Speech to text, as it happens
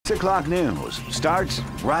o'clock news starts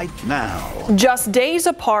right now. Just days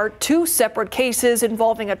apart, two separate cases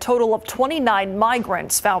involving a total of 29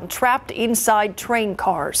 migrants found trapped inside train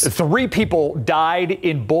cars. 3 people died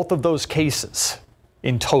in both of those cases.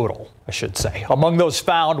 In total, I should say. Among those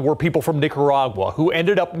found were people from Nicaragua who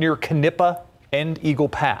ended up near Canipa and Eagle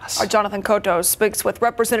Pass. Our Jonathan Cotto speaks with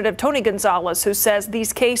Representative Tony Gonzalez, who says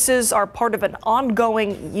these cases are part of an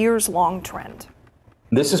ongoing years-long trend.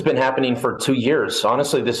 This has been happening for 2 years.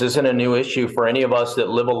 Honestly, this isn't a new issue for any of us that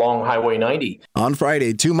live along Highway 90. On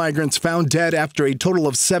Friday, 2 migrants found dead after a total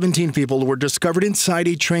of 17 people were discovered inside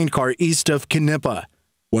a train car east of Canipa.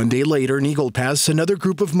 1 day later in Eagle Pass, another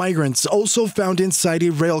group of migrants also found inside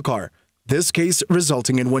a rail car, this case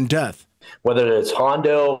resulting in 1 death. Whether it's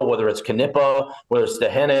Hondo, whether it's Canipa, whether it's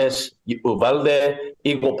Tejenes, Uvalde,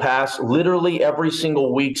 Eagle Pass, literally every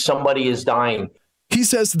single week somebody is dying. He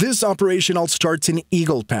says this operation all starts in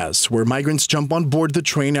Eagle Pass, where migrants jump on board the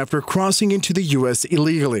train after crossing into the U.S.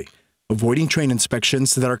 illegally, avoiding train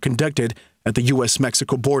inspections that are conducted at the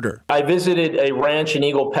U.S.-Mexico border. I visited a ranch in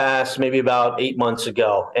Eagle Pass maybe about 8 months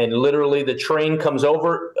ago, and literally the train comes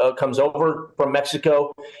over from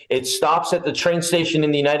Mexico. It stops at the train station in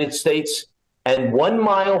the United States, and 1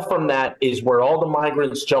 mile from that is where all the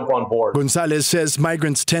migrants jump on board. Gonzalez says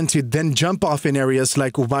migrants tend to then jump off in areas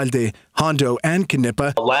like Uvalde, Hondo, and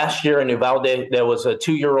Canipa. Last year in Uvalde, there was a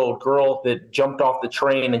 2-year-old girl that jumped off the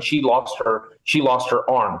train and she lost her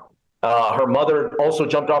arm. Her mother also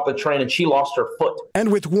jumped off the train and she lost her foot.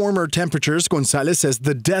 And with warmer temperatures, Gonzalez says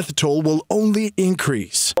the death toll will only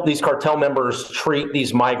increase. These cartel members treat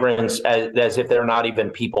these migrants as if they're not even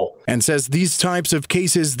people. And says these types of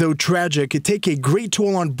cases, though tragic, take a great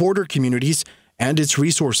toll on border communities and its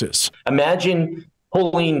resources. Imagine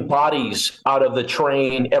pulling bodies out of the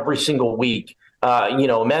train every single week.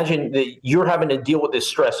 Imagine that you're having to deal with this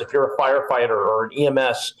stress if you're a firefighter or an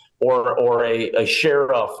EMS or a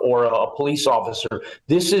sheriff or a police officer.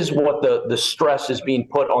 This is what the stress is being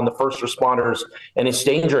put on the first responders, and it's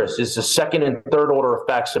dangerous. It's the second and third order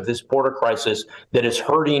effects of this border crisis that is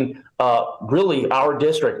hurting really our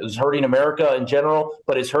district. It's hurting America in general,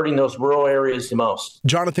 but it's hurting those rural areas the most.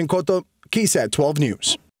 Jonathan Cotto, KSAT 12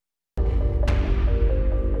 News.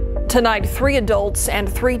 Tonight, 3 adults and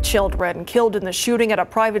 3 children killed in the shooting at a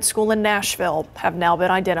private school in Nashville have now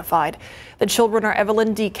been identified. The children are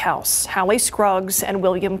Evelyn Deekhouse, Hallie Scruggs, and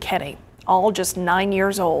William Kenny, all just 9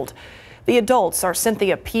 years old. The adults are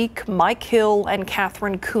Cynthia Peak, Mike Hill, and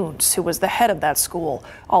Catherine Kuntz, who was the head of that school,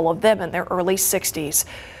 all of them in their early 60s.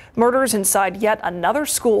 Murders inside yet another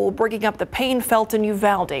school, bringing up the pain felt in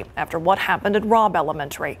Uvalde after what happened at Robb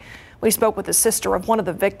Elementary. We spoke with the sister of one of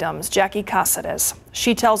the victims, Jackie Casares.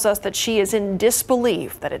 She tells us that she is in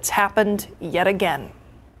disbelief that it's happened yet again.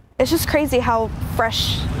 It's just crazy how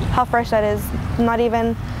fresh that is. Not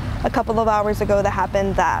even a couple of hours ago that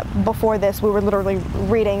happened. That before this, we were literally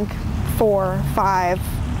reading 4, 5,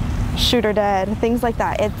 shooter dead, things like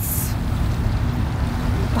that. I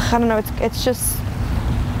don't know, it's just.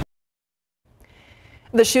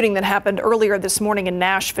 The shooting that happened earlier this morning in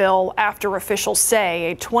Nashville, after officials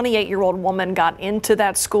say a 28-year-old woman got into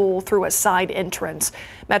that school through a side entrance.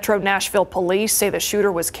 Metro Nashville police say the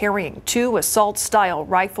shooter was carrying 2 assault-style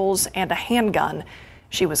rifles and a handgun.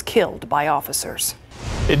 She was killed by officers.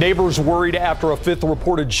 Neighbors worried after a 5th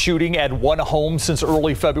reported shooting at one home since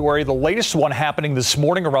early February. The latest one happening this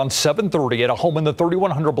morning around 7:30 at a home in the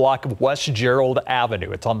 3100 block of West Gerald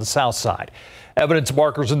Avenue. It's on the south side. Evidence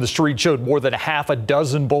markers in the street showed more than half a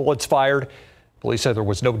dozen bullets fired. Police said there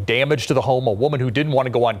was no damage to the home. A woman who didn't want to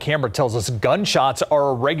go on camera tells us gunshots are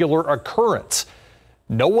a regular occurrence.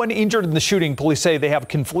 No one injured in the shooting. Police say they have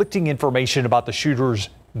conflicting information about the shooter's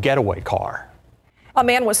getaway car. A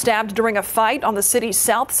man was stabbed during a fight on the city's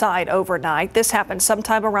south side overnight. This happened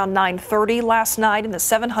sometime around 9:30 last night in the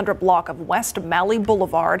 700 block of West Malley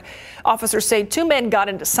Boulevard. Officers say 2 men got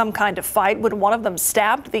into some kind of fight when one of them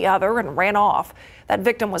stabbed the other and ran off. That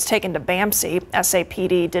victim was taken to BAMC.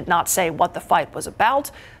 SAPD did not say what the fight was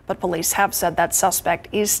about, but police have said that suspect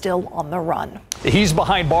is still on the run. He's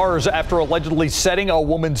behind bars after allegedly setting a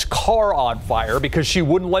woman's car on fire because she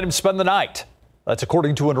wouldn't let him spend the night. That's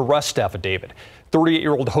according to an arrest affidavit.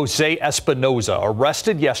 38-year-old Jose Espinoza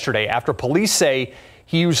arrested yesterday after police say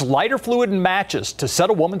he used lighter fluid and matches to set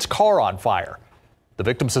a woman's car on fire. The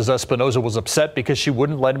victim says Espinoza was upset because she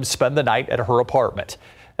wouldn't let him spend the night at her apartment.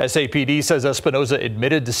 SAPD says Espinoza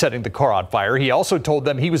admitted to setting the car on fire. He also told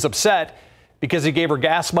them he was upset because he gave her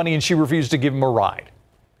gas money and she refused to give him a ride.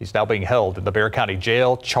 He's now being held in the Bexar County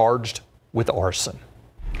Jail, charged with arson.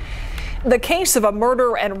 The case of a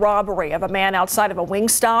murder and robbery of a man outside of a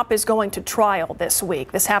Wingstop is going to trial this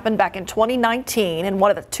week. This happened back in 2019, and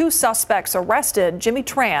one of the two suspects arrested, Jimmy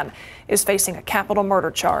Tran, is facing a capital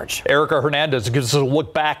murder charge. Erica Hernandez gives us a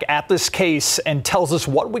look back at this case and tells us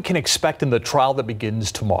what we can expect in the trial that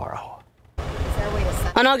begins tomorrow.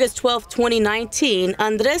 On August 12, 2019,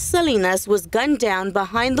 Andres Salinas was gunned down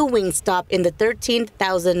behind the Wingstop in the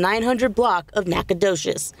 13,900 block of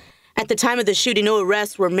Nacogdoches. At the time of the shooting, no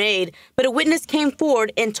arrests were made, but a witness came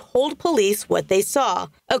forward and told police what they saw.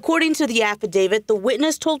 According to the affidavit, the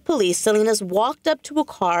witness told police Salinas walked up to a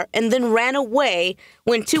car and then ran away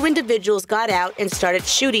when two individuals got out and started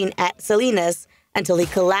shooting at Salinas until he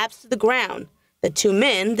collapsed to the ground. The two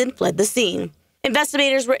men then fled the scene.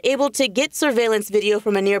 Investigators were able to get surveillance video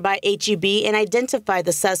from a nearby HEB and identify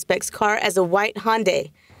the suspect's car as a white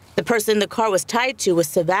Hyundai. The person the car was tied to was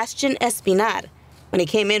Sebastian Espinar. When he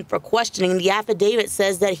came in for questioning, the affidavit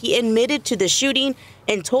says that he admitted to the shooting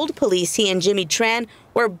and told police he and Jimmy Tran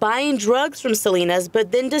were buying drugs from Salinas,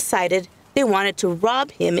 but then decided they wanted to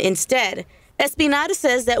rob him instead. Espinar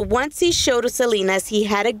says that once he showed Salinas he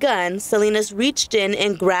had a gun, Salinas reached in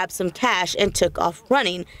and grabbed some cash and took off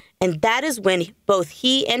running. And that is when both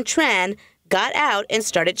he and Tran got out and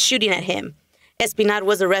started shooting at him. Espinar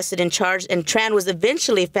was arrested and charged, and Tran was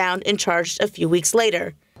eventually found and charged a few weeks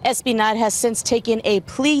later. Espinar has since taken a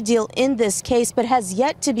plea deal in this case, but has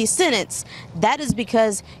yet to be sentenced. That is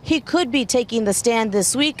because he could be taking the stand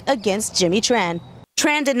this week against Jimmy Tran.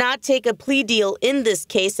 Tran did not take a plea deal in this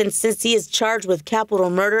case, and since he is charged with capital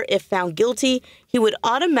murder, if found guilty, he would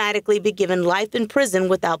automatically be given life in prison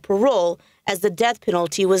without parole, as the death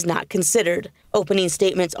penalty was not considered. Opening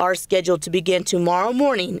statements are scheduled to begin tomorrow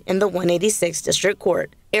morning in the 186th District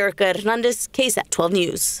Court. Erica Hernandez, KSAT 12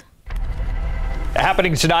 News.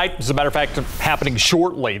 Happening tonight, as a matter of fact, happening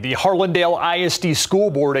shortly, the Harlandale ISD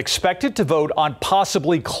School Board expected to vote on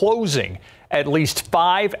possibly closing at least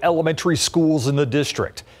 5 elementary schools in the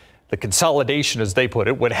district. The consolidation, as they put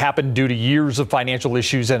it, would happen due to years of financial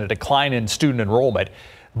issues and a decline in student enrollment.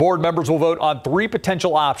 Board members will vote on 3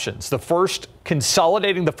 potential options. The first,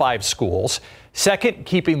 consolidating the 5 schools. Second,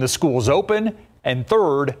 keeping the schools open. And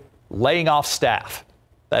third, laying off staff.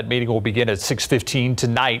 That meeting will begin at 6:15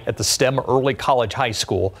 tonight at the STEM Early College High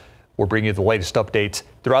School. We'll bring you the latest updates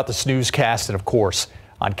throughout this newscast and, of course,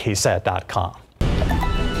 on KSAT.com.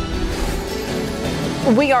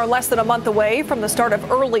 We are less than a month away from the start of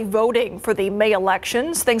early voting for the May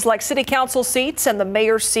elections. Things like city council seats and the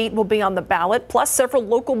mayor's seat will be on the ballot, plus several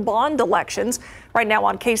local bond elections. Right now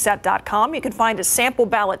on KSAT.com, you can find a sample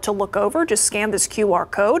ballot to look over. Just scan this QR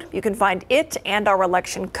code. You can find it and our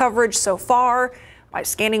election coverage so far by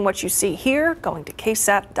scanning what you see here, going to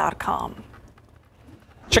KSAT.com.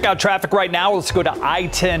 Check out traffic right now. Let's go to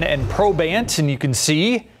I-10 and Probant, and you can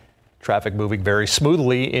see traffic moving very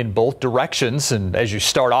smoothly in both directions. And as you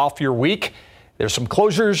start off your week, there's some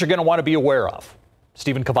closures you're going to want to be aware of.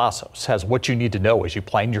 Stephen Cavazos has what you need to know as you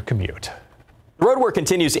plan your commute. Road work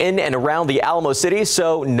continues in and around the Alamo City,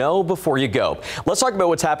 so know before you go. Let's talk about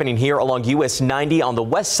what's happening here along US 90 on the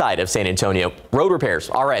west side of San Antonio. Road repairs.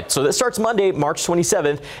 All right, so this starts Monday, March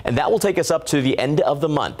 27th, and that will take us up to the end of the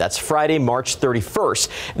month. That's Friday, March 31st.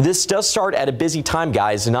 This does start at a busy time,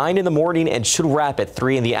 guys, 9 in the morning and should wrap at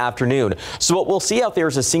 3 in the afternoon. So what we'll see out there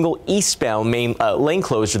is a single eastbound main lane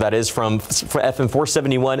closure, that is from FM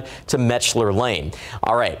 471 to Metchler Lane.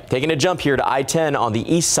 All right, taking a jump here to I-10 on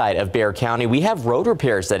the east side of Bexar County. We have road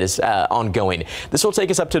repairs that is ongoing. This will take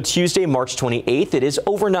us up to Tuesday, March 28th. It is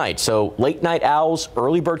overnight, so late night owls,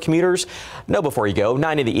 early bird commuters, know before you go.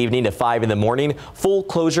 9 in the evening to 5 in the morning. Full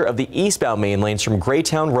closure of the eastbound main lanes from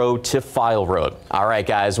Graytown Road to File Road. All right,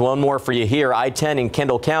 guys, one more for you here. I-10 in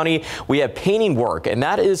Kendall County. We have painting work, and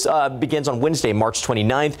that is begins on Wednesday, March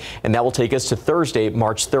 29th, and that will take us to Thursday,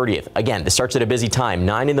 March 30th. Again, this starts at a busy time.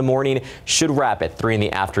 9 in the morning, should wrap at 3 in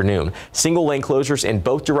the afternoon. Single lane closures in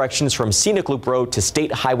both directions from Scenic Loop Road to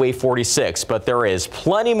State Highway 46, but there is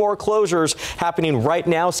plenty more closures happening right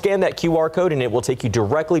now. Scan that QR code and it will take you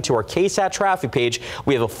directly to our KSAT traffic page.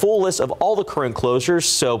 We have a full list of all the current closures,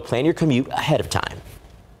 so plan your commute ahead of time.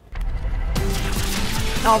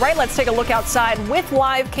 All right, let's take a look outside with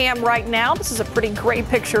live cam right now. This is a pretty great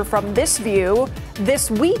picture from this view.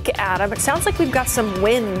 This week, Adam, it sounds like we've got some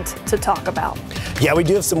wind to talk about. Yeah, we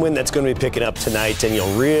do have some wind that's going to be picking up tonight, and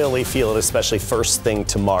you'll really feel it, especially first thing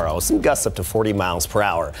tomorrow. Some gusts up to 40 miles per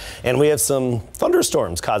hour. And we have some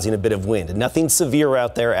thunderstorms causing a bit of wind. Nothing severe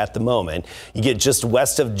out there at the moment. You get just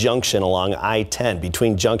west of Junction along I-10,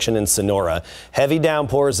 between Junction and Sonora. Heavy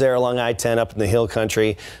downpours there along I-10 up in the hill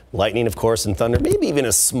country. Lightning, of course, and thunder, maybe even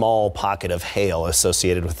a small pocket of hail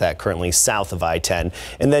associated with that currently south of I-10.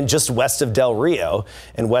 And then just west of Del Rio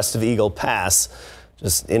and west of Eagle Pass,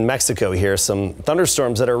 just in Mexico here, some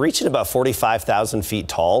thunderstorms that are reaching about 45,000 feet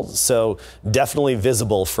tall. So definitely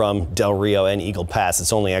visible from Del Rio and Eagle Pass.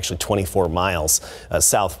 It's only actually 24 miles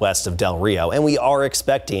southwest of Del Rio. And we are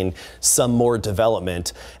expecting some more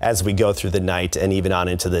development as we go through the night and even on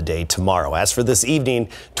into the day tomorrow. As for this evening,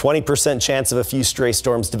 20% chance of a few stray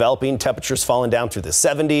storms developing, temperatures falling down through the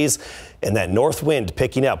 70s, and that north wind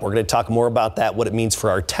picking up. We're going to talk more about that, what it means for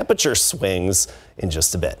our temperature swings in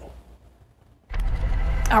just a bit.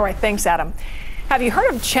 All right, thanks, Adam. Have you heard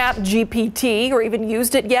of ChatGPT or even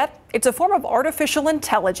used it yet? It's a form of artificial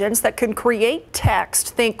intelligence that can create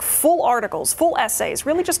text, think full articles, full essays,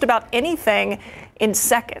 really just about anything in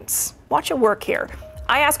seconds. Watch it work here.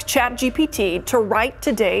 I asked ChatGPT to write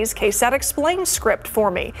today's KSAT Explain script for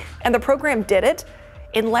me, and the program did it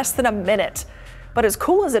in less than a minute. But as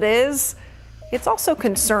cool as it is, it's also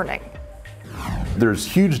concerning. There's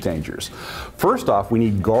huge dangers. First off, we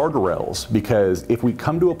need guardrails, because if we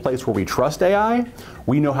come to a place where we trust AI,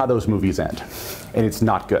 we know how those movies end, and it's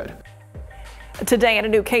not good. Today in a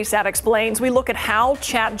new KSAT Explains, we look at how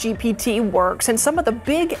ChatGPT works and some of the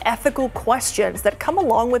big ethical questions that come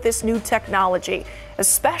along with this new technology,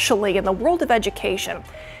 especially in the world of education.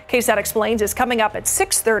 KSAT Explains is coming up at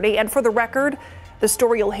 6:30, and for the record, the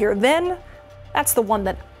story you'll hear then, that's the one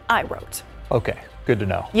that I wrote. Okay, good to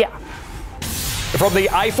know. Yeah. From the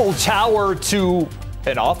Eiffel Tower to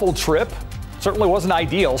an awful trip, certainly wasn't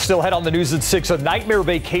ideal. Still ahead on the news at 6, a nightmare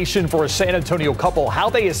vacation for a San Antonio couple, how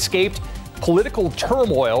they escaped political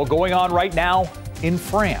turmoil going on right now in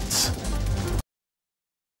France.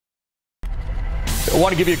 I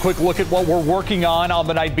want to give you a quick look at what we're working on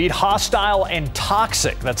the Night Beat. Hostile and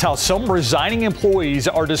toxic. That's how some resigning employees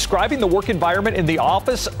are describing the work environment in the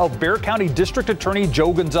office of Bexar County District Attorney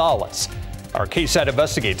Joe Gonzalez. Our KSAT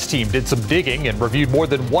Investigates team did some digging and reviewed more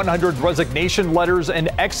than 100 resignation letters and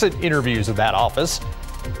exit interviews in that office.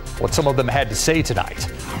 What some of them had to say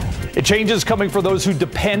tonight. It changes coming for those who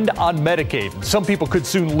depend on Medicaid. Some people could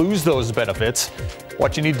soon lose those benefits.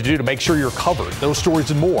 What you need to do to make sure you're covered. Those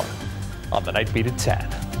stories and more on the Night Beat at 10.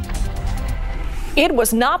 It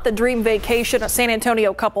was not the dream vacation a San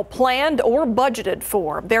Antonio couple planned or budgeted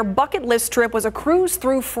for. Their bucket list trip was a cruise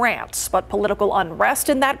through France, but political unrest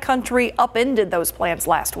in that country upended those plans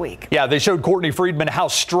last week. Yeah, they showed Courtney Friedman how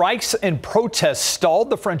strikes and protests stalled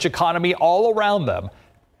the French economy all around them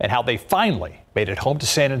and how they finally made it home to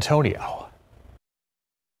San Antonio.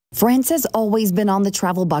 France has always been on the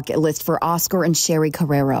travel bucket list for Oscar and Sherry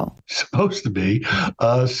Carrero. Supposed to be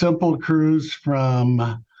a simple cruise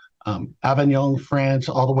from Avignon, France,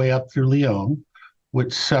 all the way up through Lyon,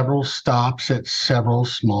 with several stops at several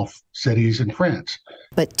small cities in France.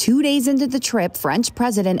 But 2 days into the trip, French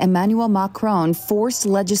President Emmanuel Macron forced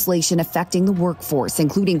legislation affecting the workforce,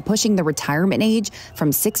 including pushing the retirement age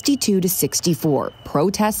from 62 to 64.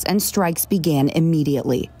 Protests and strikes began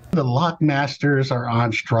immediately. The lockmasters are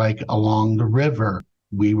on strike along the river.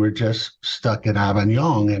 We were just stuck in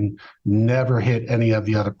Avignon and never hit any of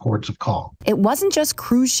the other ports of call. It wasn't just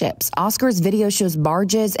cruise ships. Oscar's video shows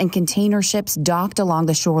barges and container ships docked along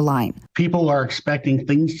the shoreline. People are expecting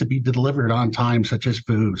things to be delivered on time, such as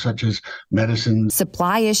food, such as medicine.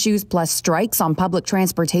 Supply issues plus strikes on public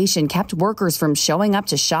transportation kept workers from showing up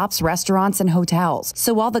to shops, restaurants, and hotels.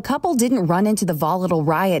 So while the couple didn't run into the volatile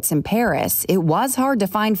riots in Paris, it was hard to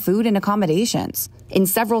find food and accommodations. In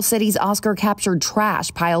several cities, Oscar captured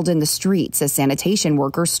trash piled in the streets as sanitation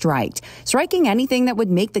workers striked, striking anything that would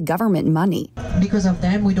make the government money. Because of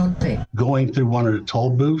them, we don't pay. Going through one of the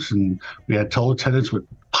toll booths, and we had toll attendants with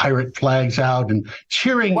pirate flags out and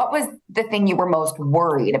cheering. What was the thing you were most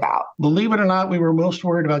worried about? Believe it or not, we were most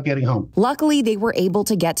worried about getting home. Luckily, they were able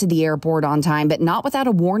to get to the airport on time, but not without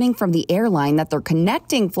a warning from the airline that their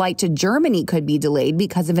connecting flight to Germany could be delayed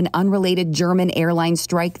because of an unrelated German airline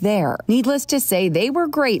strike there. Needless to say, they were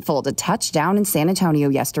grateful to touch down in San Antonio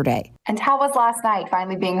yesterday. And how was last night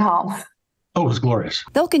finally being home? Oh, it was glorious.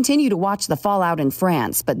 They'll continue to watch the fallout in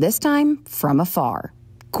France, but this time from afar.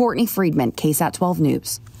 Courtney Friedman, KSAT 12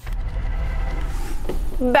 News.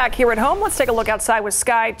 Back here at home, let's take a look outside with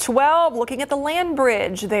Sky 12, looking at the land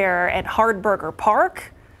bridge there at Hardburger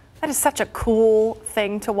Park. That is such a cool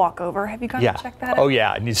thing to walk over. Have you gone to check that out? Oh,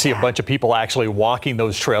 yeah. And you see a bunch of people actually walking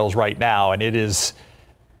those trails right now, and it is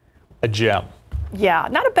a gem. Yeah,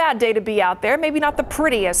 not a bad day to be out there. Maybe not the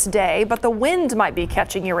prettiest day, but the wind might be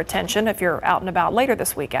catching your attention if you're out and about later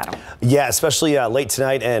this week, Adam. Yeah, especially late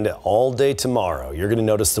tonight and all day tomorrow. You're going to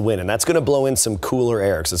notice the wind, and that's going to blow in some cooler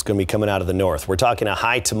air because it's going to be coming out of the north. We're talking a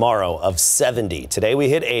high tomorrow of 70. Today we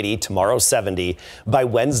hit 80, tomorrow 70. By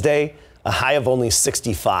Wednesday, a high of only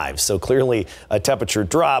 65. So clearly a temperature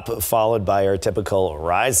drop followed by our typical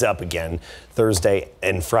rise up again Thursday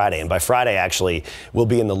and Friday. And by Friday, actually, we'll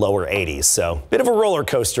be in the lower 80s. So bit of a roller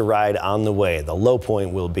coaster ride on the way. The low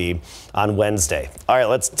point will be on Wednesday. All right,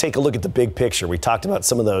 let's take a look at the big picture. We talked about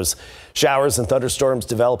some of those showers and thunderstorms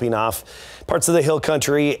developing off parts of the hill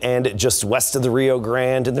country and just west of the Rio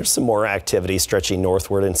Grande. And there's some more activity stretching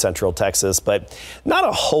northward in central Texas, but not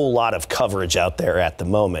a whole lot of coverage out there at the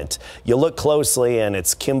moment. You look closely and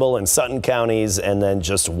it's Kimball and Sutton counties and then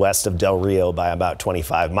just west of Del Rio by about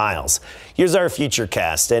 25 miles. Here's our future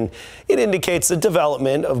cast, and it indicates the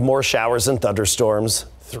development of more showers and thunderstorms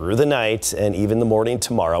through the night and even the morning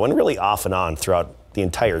tomorrow, and really off and on throughout the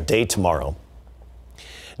entire day tomorrow.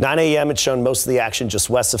 9 a.m. it's shown most of the action just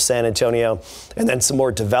west of San Antonio, and then some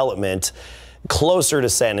more development closer to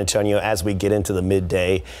San Antonio as we get into the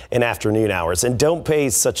midday and afternoon hours. And don't pay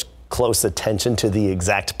such close attention to the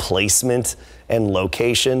exact placement and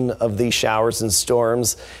location of these showers and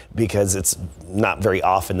storms because it's not very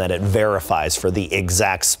often that it verifies for the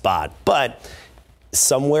exact spot. But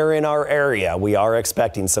somewhere in our area, we are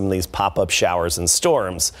expecting some of these pop-up showers and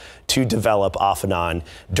storms to develop off and on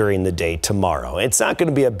during the day tomorrow. It's not going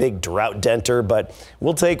to be a big drought denter, but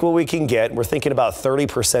we'll take what we can get. We're thinking about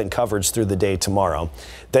 30% coverage through the day tomorrow,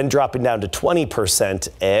 then dropping down to 20%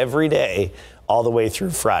 every day all the way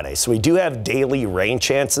through Friday. So we do have daily rain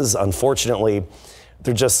chances. Unfortunately,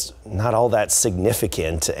 they're just not all that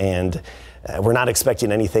significant, and we're not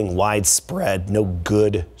expecting anything widespread, no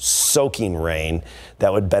good soaking rain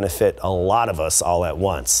that would benefit a lot of us all at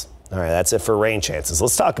once. All right, that's it for rain chances.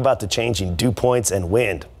 Let's talk about the changing dew points and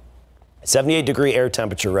wind. 78-degree air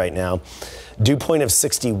temperature right now, dew point of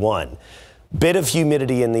 61. Bit of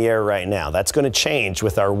humidity in the air right now. That's going to change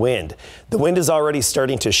with our wind. The wind is already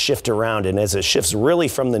starting to shift around, and as it shifts really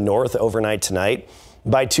from the north overnight tonight,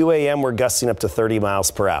 by 2 a.m. we're gusting up to 30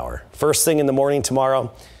 miles per hour. First thing in the morning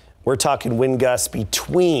tomorrow, we're talking wind gusts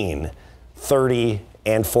between 30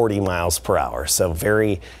 and 40 miles per hour. So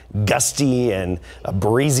very gusty and a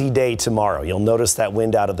breezy day tomorrow. You'll notice that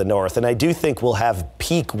wind out of the north. And I do think we'll have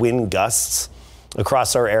peak wind gusts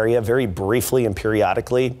across our area very briefly and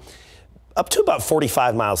periodically, up to about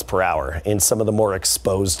 45 miles per hour in some of the more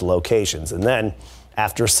exposed locations. And then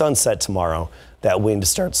after sunset tomorrow, that wind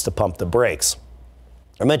starts to pump the brakes.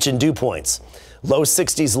 I mentioned dew points. Low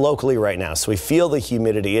 60s locally right now, so we feel the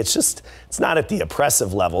humidity. It's not at the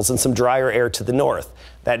oppressive levels, and some drier air to the north.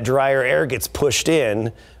 That drier air gets pushed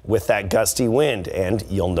in with that gusty wind, and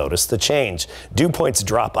you'll notice the change. Dew points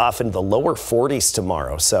drop off into the lower 40s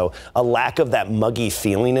tomorrow, so a lack of that muggy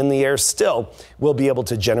feeling in the air. Still, we'll be able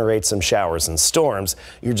to generate some showers and storms.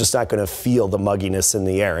 You're just not going to feel the mugginess in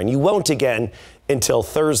the air, and you won't again until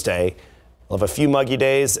Thursday. We'll have a few muggy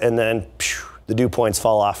days, and then the dew points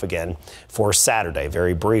fall off again for Saturday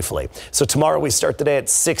very briefly. So tomorrow we start the day at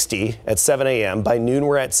 60 at 7 a.m. By noon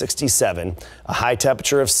we're at 67, a high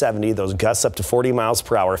temperature of 70, those gusts up to 40 miles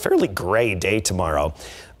per hour. Fairly gray day tomorrow.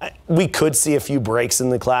 We could see a few breaks in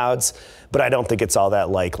the clouds, but I don't think it's all that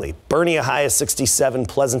likely. Bernie a high of 67,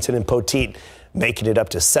 Pleasanton and Poteet making it up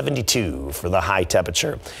to 72 for the high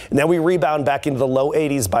temperature. And then we rebound back into the low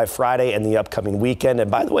 80s by Friday and the upcoming weekend. And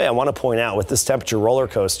by the way, I want to point out with this temperature roller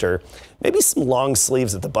coaster, maybe some long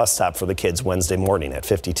sleeves at the bus stop for the kids Wednesday morning at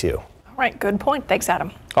 52. All right, good point. Thanks,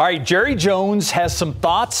 Adam. All right, Jerry Jones has some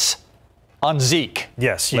thoughts on Zeke.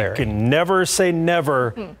 Yes, you can never say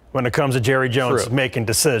never when it comes to Jerry Jones making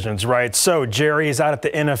decisions, right? So Jerry is out at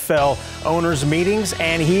the NFL owners meetings,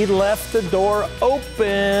 and he left the door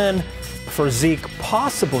open for Zeke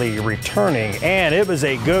possibly returning. And it was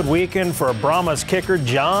a good weekend for Brahmas kicker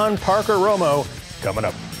John Parker Romo. Coming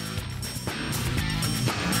up.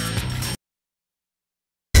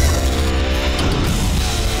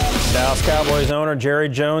 Dallas Cowboys owner Jerry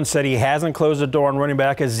Jones said he hasn't closed the door on running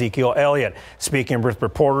back Ezekiel Elliott. Speaking with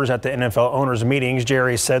reporters at the NFL owners meetings,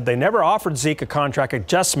 Jerry said they never offered Zeke a contract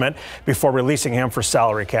adjustment before releasing him for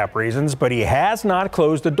salary cap reasons, but he has not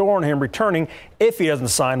closed the door on him returning if he doesn't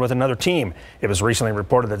sign with another team. It was recently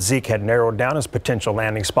reported that Zeke had narrowed down his potential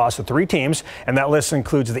landing spots to 3 teams, and that list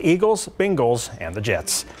includes the Eagles, Bengals, and the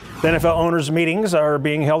Jets. The NFL owners' meetings are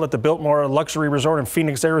being held at the Biltmore Luxury Resort in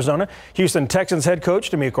Phoenix, Arizona. Houston Texans head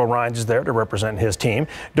coach DeMeco Ryans is there to represent his team.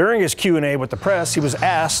 During his Q&A with the press, he was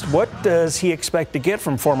asked what does he expect to get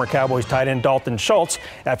from former Cowboys tight end Dalton Schultz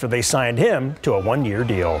after they signed him to a 1-year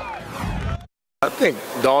deal. I think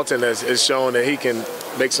Dalton has shown that he can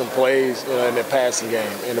make some plays in the passing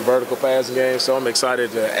game, in the vertical passing game, so I'm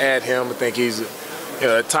excited to add him. I think he's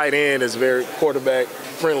a tight end is a very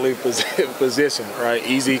quarterback-friendly position, right?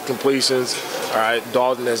 Easy completions. All right,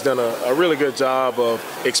 Dalton has done a really good job of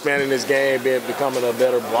expanding his game, becoming a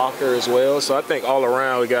better blocker as well. So I think all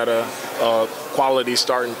around we got a quality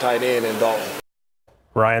starting tight end in Dalton.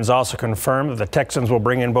 Ryans also confirmed that the Texans will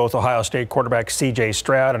bring in both Ohio State quarterback C.J.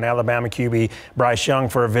 Stroud and Alabama QB Bryce Young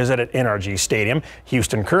for a visit at NRG Stadium.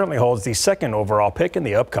 Houston currently holds the 2nd overall pick in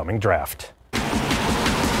the upcoming draft.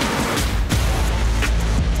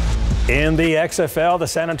 In the XFL, the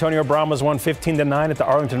San Antonio Brahmas won 15-9 at the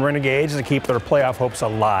Arlington Renegades to keep their playoff hopes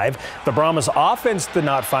alive. The Brahmas offense did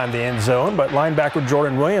not find the end zone, but linebacker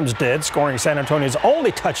Jordan Williams did, scoring San Antonio's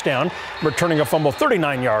only touchdown, returning a fumble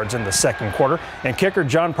 39 yards in the 2nd quarter. And kicker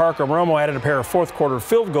John Parker Romo added a pair of 4th-quarter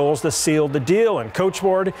field goals to seal the deal. And Coach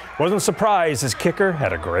Ward wasn't surprised his kicker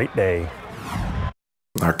had a great day.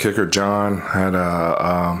 Our kicker, John, had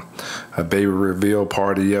a baby reveal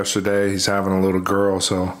party yesterday. He's having a little girl,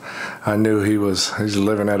 so I knew he's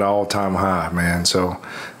living at an all-time high, man. So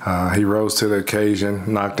he rose to the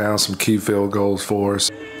occasion, knocked down some key field goals for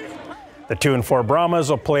us. The 2-4 Brahmas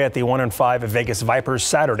will play at the 1-5 Vegas Vipers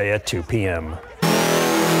Saturday at 2 p.m.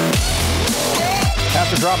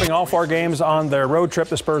 After dropping all 4 games on their road trip,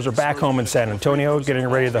 the Spurs are back home in San Antonio, getting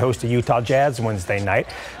ready to host the Utah Jazz Wednesday night.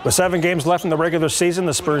 With 7 games left in the regular season,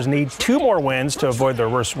 the Spurs need 2 more wins to avoid their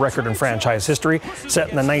worst record in franchise history, set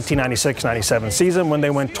in the 1996-97 season when they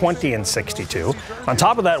went 20-62. On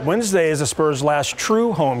top of that, Wednesday is the Spurs' last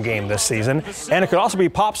true home game this season, and it could also be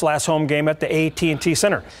Pop's last home game at the AT&T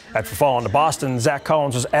Center. After falling to Boston, Zach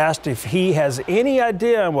Collins was asked if he has any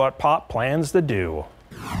idea on what Pop plans to do.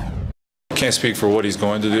 Can't speak for what he's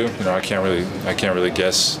going to do. I can't really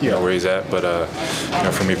guess, where he's at. But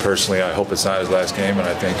for me personally, I hope it's not his last game, and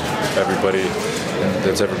I think everybody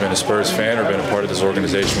that's ever been a Spurs fan or been a part of this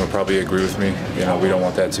organization would probably agree with me. We don't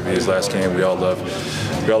want that to be his last game. We all love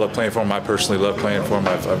playing for him. I personally love playing for him.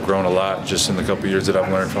 I've grown a lot just in the couple years that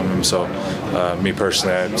I've learned from him. So, me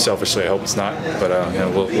personally, selfishly, I hope it's not. But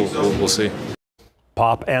we'll see.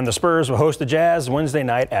 Pop and the Spurs will host the Jazz Wednesday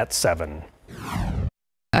night at 7.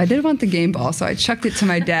 I did want the game ball, so I chucked it to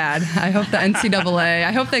my dad. I hope the NCAA,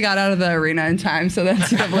 I hope they got out of the arena in time so the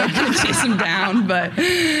NCAA could chase him down, but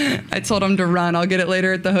I told him to run. I'll get it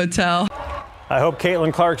later at the hotel. I hope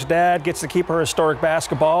Caitlin Clark's dad gets to keep her historic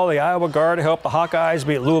basketball. The Iowa guard helped the Hawkeyes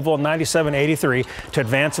beat Louisville 97-83 to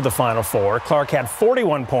advance to the Final Four. Clark had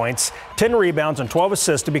 41 points, 10 rebounds, and 12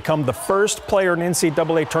 assists to become the first player in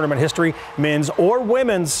NCAA tournament history, men's or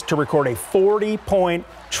women's, to record a 40-point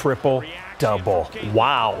triple-double.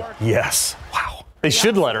 Wow. Yes. Wow. They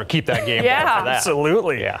should let her keep that game. Yeah. For that.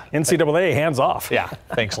 Absolutely. Yeah. NCAA, hands off. Yeah.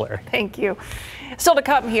 Thanks, Larry. Thank you. Still to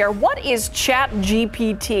come here, what is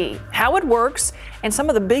ChatGPT, how it works, and some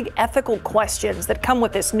of the big ethical questions that come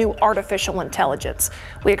with this new artificial intelligence.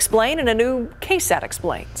 We explain in a new KSAT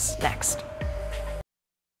Explains next.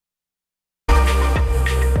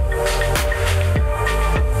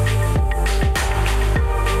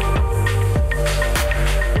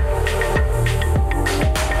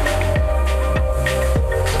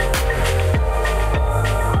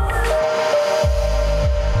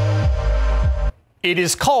 It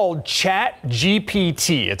is called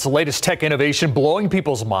ChatGPT. It's the latest tech innovation blowing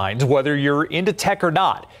people's minds, whether you're into tech or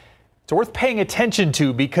not. It's worth paying attention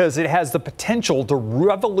to because it has the potential to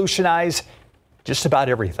revolutionize just about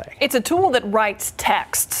everything. It's a tool that writes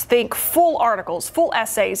texts, think full articles, full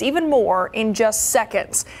essays, even more in just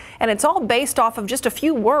seconds. And it's all based off of just a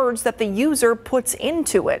few words that the user puts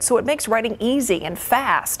into it. So it makes writing easy and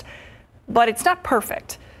fast. But it's not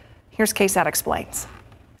perfect. Here's KSAT Explains.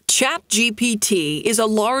 ChatGPT is a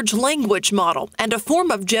large language model and a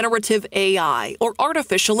form of generative AI, or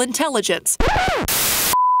artificial intelligence.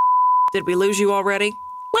 Did we lose you already?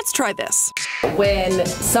 Let's try this. When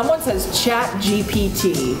someone says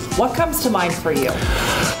ChatGPT, what comes to mind for you?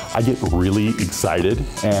 I get really excited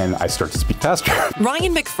and I start to speak faster.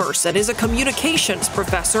 Ryan McPherson is a communications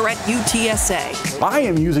professor at UTSA. I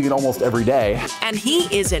am using it almost every day. And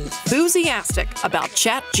he is enthusiastic about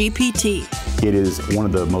ChatGPT. It is one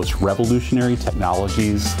of the most revolutionary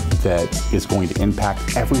technologies that is going to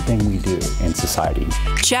impact everything we do in society.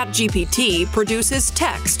 ChatGPT produces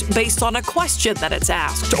text based on a question that it's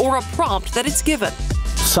asked or a prompt that it's given.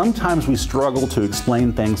 Sometimes we struggle to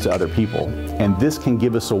explain things to other people, and this can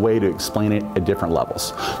give us a way to explain it at different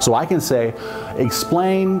levels. So I can say,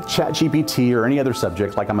 explain ChatGPT or any other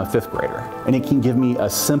subject like I'm a 5th grader, and it can give me a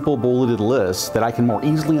simple bulleted list that I can more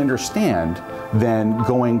easily understand than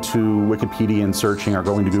going to Wikipedia and searching or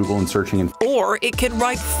going to Google and searching. Or it can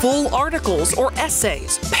write full articles or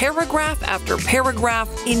essays, paragraph after paragraph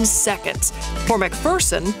in seconds. For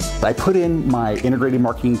McPherson, I put in my integrated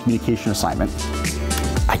marketing communication assignment.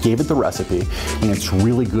 I gave it the recipe, and it's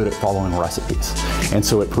really good at following recipes. And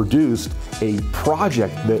so it produced a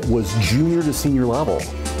project that was junior to senior level.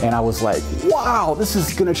 And I was like, wow, this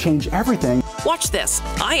is gonna change everything. Watch this.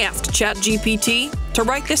 I asked ChatGPT to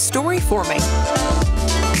write this story for me.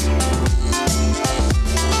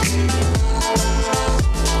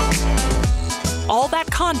 All that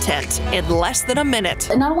content in less than a minute.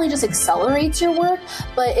 It not only just accelerates your work,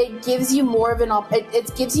 but it gives you more of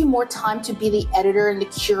it gives you more time to be the editor and the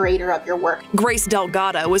curator of your work. Grace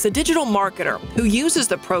Delgado is a digital marketer who uses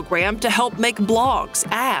the program to help make blogs,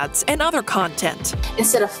 ads, and other content.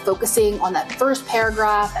 Instead of focusing on that first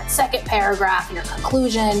paragraph, that second paragraph, and your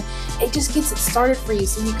conclusion, it just gets it started for you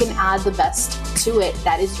so you can add the best to it.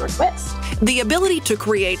 That is your twist. The ability to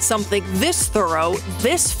create something this thorough,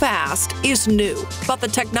 this fast is new. But the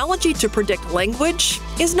technology to predict language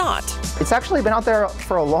is not. It's actually been out there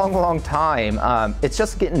for a long, long time. It's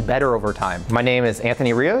just getting better over time. My name is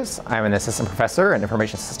Anthony Rios. I'm an assistant professor in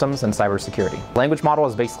information systems and cybersecurity. Language model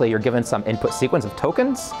is basically you're given some input sequence of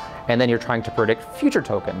tokens, and then you're trying to predict future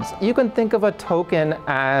tokens. You can think of a token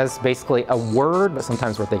as basically a word, but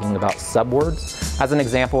sometimes we're thinking about subwords. As an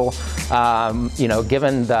example,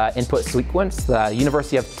 given the input sequence, the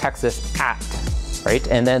University of Texas at, right?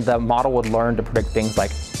 And then the model would learn to predict things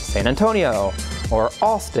like San Antonio or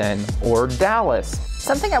Austin or Dallas.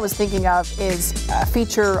 Something I was thinking of is a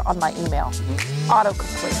feature on my email,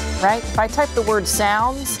 autocomplete, right? If I type the word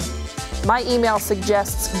sounds, my email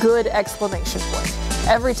suggests good exclamation point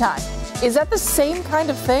every time. Is that the same kind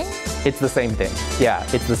of thing? It's the same thing. Yeah,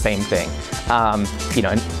 it's the same thing.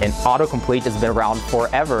 And autocomplete has been around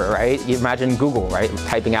forever, right? You imagine Google, right?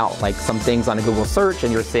 Typing out like some things on a Google search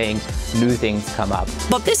and you're seeing new things come up.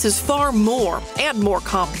 But this is far more and more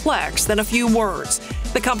complex than a few words.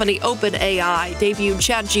 The company OpenAI debuted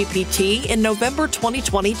ChatGPT in November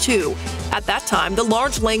 2022. At that time, the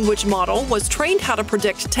large language model was trained how to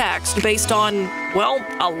predict text based on, well,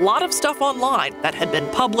 a lot of stuff online that had been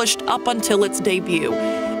published up until its debut.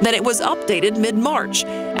 Then it was updated mid-March.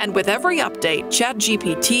 And with every update,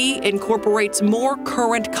 ChatGPT incorporates more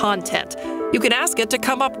current content. You can ask it to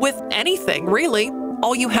come up with anything, really.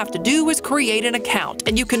 All you have to do is create an account,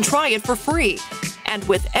 and you can try it for free. And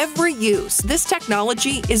with every use, this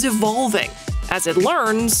technology is evolving as it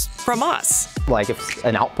learns from us. Like if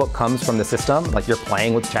an output comes from the system, like you're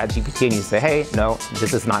playing with ChatGPT and you say, hey, no,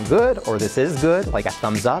 this is not good, or this is good, like a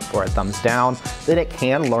thumbs up or a thumbs down, then it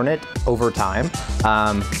can learn it over time.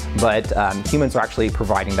 But humans are actually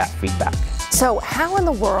providing that feedback. So how in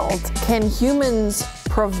the world can humans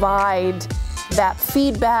provide that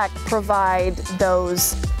feedback, provide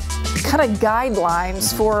those kind of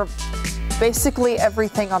guidelines for basically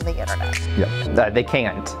everything on the internet? Yeah, they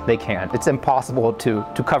can't. It's impossible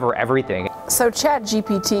to cover everything. So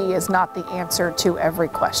ChatGPT is not the answer to every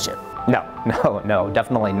question. No,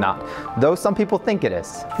 definitely not. Though some people think it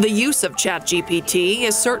is. The use of ChatGPT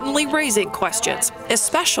is certainly raising questions,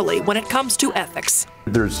 especially when it comes to ethics.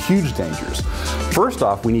 There's huge dangers. First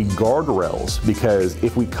off, we need guardrails, because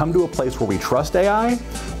if we come to a place where we trust AI,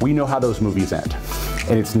 we know how those movies end,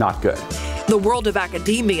 and it's not good. The world of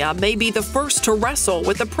academia may be the first to wrestle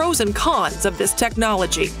with the pros and cons of this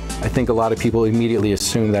technology. I think a lot of people immediately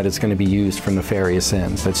assume that it's going to be used for nefarious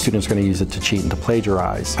ends, that students are going to use it to cheat and to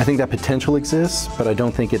plagiarize. I think that potential exists, but I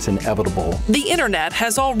don't think it's inevitable. The internet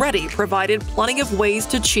has already provided plenty of ways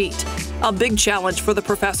to cheat. A big challenge for the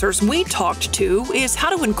professors we talked to is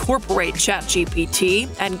how to incorporate ChatGPT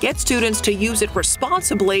and get students to use it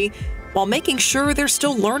responsibly while making sure they're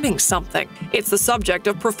still learning something. It's the subject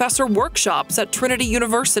of professor workshops at Trinity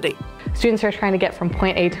University. Students are trying to get from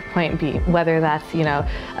point A to point B, whether that's,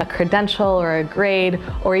 a credential or a grade,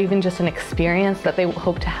 or even just an experience that they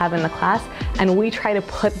hope to have in the class. And we try to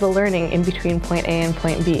put the learning in between point A and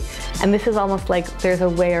point B. And this is almost like there's a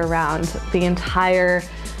way around the entire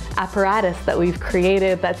apparatus that we've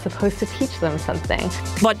created that's supposed to teach them something.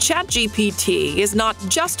 But ChatGPT is not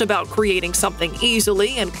just about creating something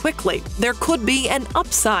easily and quickly. There could be an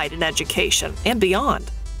upside in education and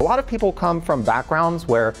beyond. A lot of people come from backgrounds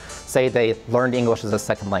where, say, they learned English as a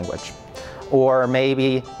second language. Or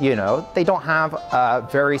maybe, they don't have a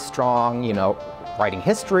very strong, writing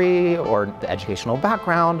history or the educational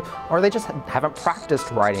background, or they just haven't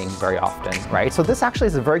practiced writing very often, right? So this actually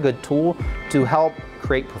is a very good tool to help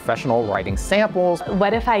create professional writing samples.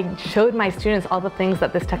 What if I showed my students all the things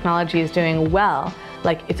that this technology is doing well?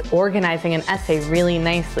 Like it's organizing an essay really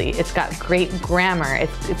nicely, it's got great grammar,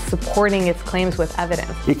 it's supporting its claims with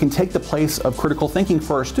evidence. It can take the place of critical thinking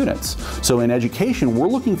for our students. So in education, we're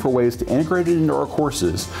looking for ways to integrate it into our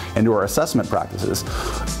courses and to our assessment practices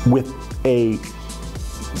with a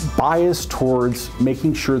bias towards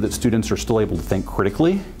making sure that students are still able to think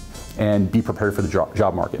critically and be prepared for the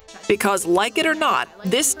job market. Because like it or not,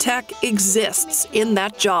 this tech exists in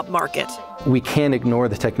that job market. We can't ignore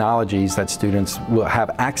the technologies that students will have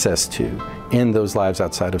access to in those lives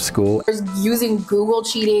outside of school. Is using Google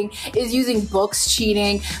cheating, is using books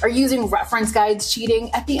cheating, or using reference guides cheating.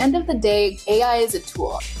 At the end of the day, AI is a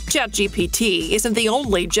tool. ChatGPT isn't the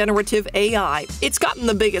only generative AI. It's gotten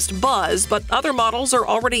the biggest buzz, but other models are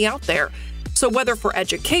already out there. So whether for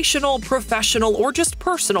educational, professional, or just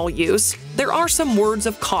personal use, there are some words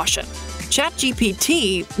of caution.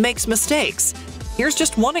 ChatGPT makes mistakes. Here's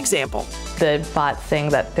just one example. The bot saying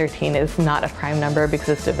that 13 is not a prime number because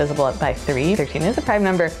it's divisible by 3. 13 is a prime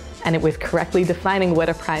number, and it was correctly defining what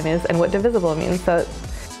a prime is and what divisible means. So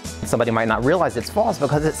Somebody might not realize it's false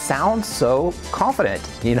because it sounds so confident.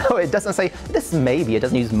 It doesn't say, this may be, it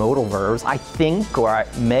doesn't use modal verbs, I think, or I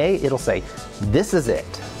may, it'll say, this is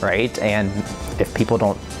it, right? And if people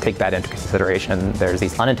don't take that into consideration, there's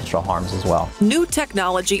these unintentional harms as well. New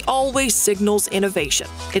technology always signals innovation.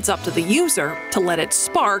 It's up to the user to let it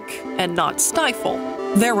spark and not stifle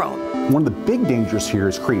their own. One of the big dangers here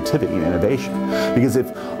is creativity and innovation. Because if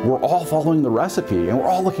we're all following the recipe and we're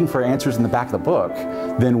all looking for answers in the back of the book,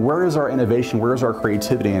 then where is our innovation, where is our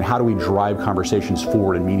creativity, and how do we drive conversations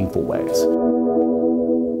forward in meaningful ways?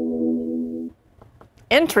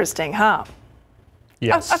 Interesting, huh?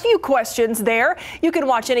 Yes. A few questions there. You can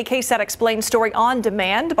watch any KSAT Explained story on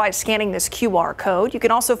demand by scanning this QR code. You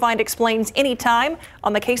can also find Explains anytime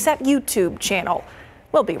on the KSAT YouTube channel.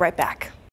 We'll be right back.